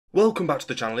Welcome back to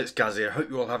the channel, it's Gaz here. I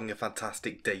hope you're all having a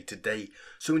fantastic day today.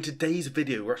 So in today's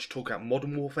video we're actually talking about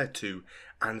Modern Warfare 2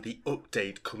 and the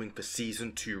update coming for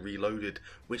Season 2 Reloaded,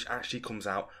 which actually comes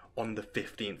out on the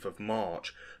 15th of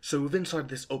March. So within inside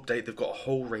this update they've got a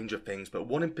whole range of things, but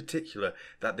one in particular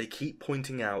that they keep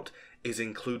pointing out is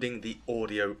including the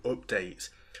audio updates.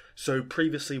 So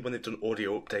previously when they've done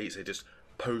audio updates they just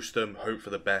post them, hope for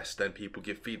the best, then people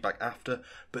give feedback after,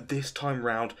 but this time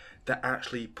round they're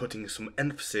actually putting some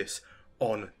emphasis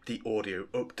on the audio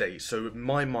update. So in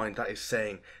my mind that is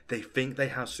saying they think they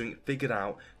have something figured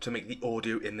out to make the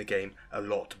audio in the game a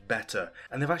lot better,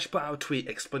 and they've actually put out a tweet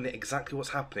explaining exactly what's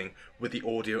happening with the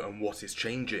audio and what is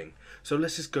changing. So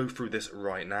let's just go through this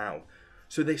right now.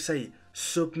 So they say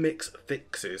submix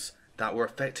fixes that were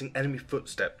affecting enemy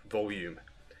footstep volume,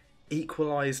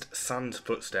 equalized sand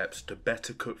footsteps to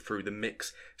better cut through the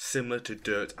mix, similar to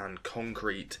dirt and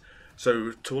concrete.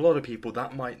 So to a lot of people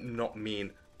that might not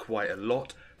mean quite a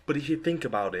lot, but if you think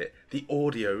about it, the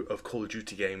audio of Call of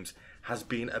Duty games has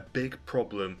been a big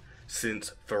problem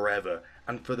since forever,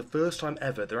 and for the first time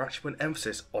ever they're actually putting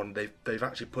emphasis on they've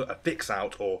actually put a fix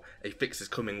out, or a fix is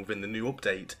coming within the new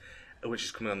update, which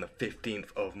is coming on the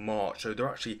 15th of March. So they're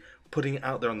actually putting it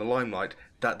out there on the limelight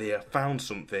that they have found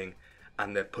something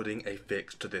and they're putting a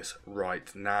fix to this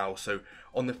right now. So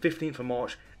on the 15th of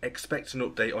March, expect an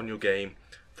update on your game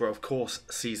for, of course,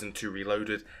 Season 2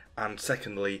 Reloaded, and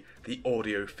secondly, the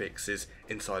audio fixes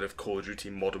inside of Call of Duty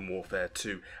Modern Warfare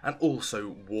 2, and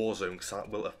also Warzone, because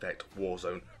that will affect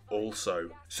Warzone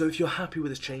also. So if you're happy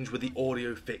with this change with the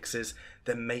audio fixes,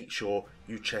 then make sure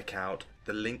you check out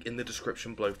the link in the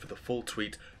description below for the full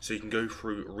tweet so you can go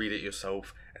through, read it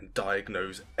yourself and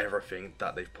diagnose everything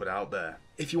that they've put out there.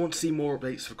 If you want to see more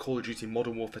updates for Call of Duty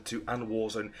Modern Warfare 2 and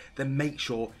Warzone, then make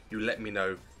sure you let me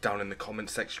know down in the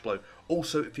comments section below.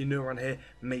 Also, if you're new around here,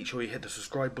 make sure you hit the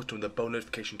subscribe button with the bell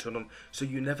notification turned on so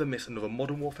you never miss another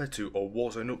Modern Warfare 2 or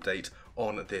Warzone update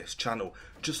on this channel.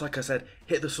 Just like I said,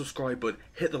 hit the subscribe button,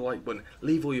 hit the like button,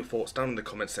 leave all your thoughts down in the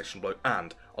comments section below,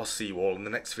 and I'll see you all in the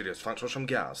next video. So thanks for watching,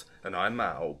 Gaz, and I'm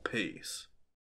out. Peace.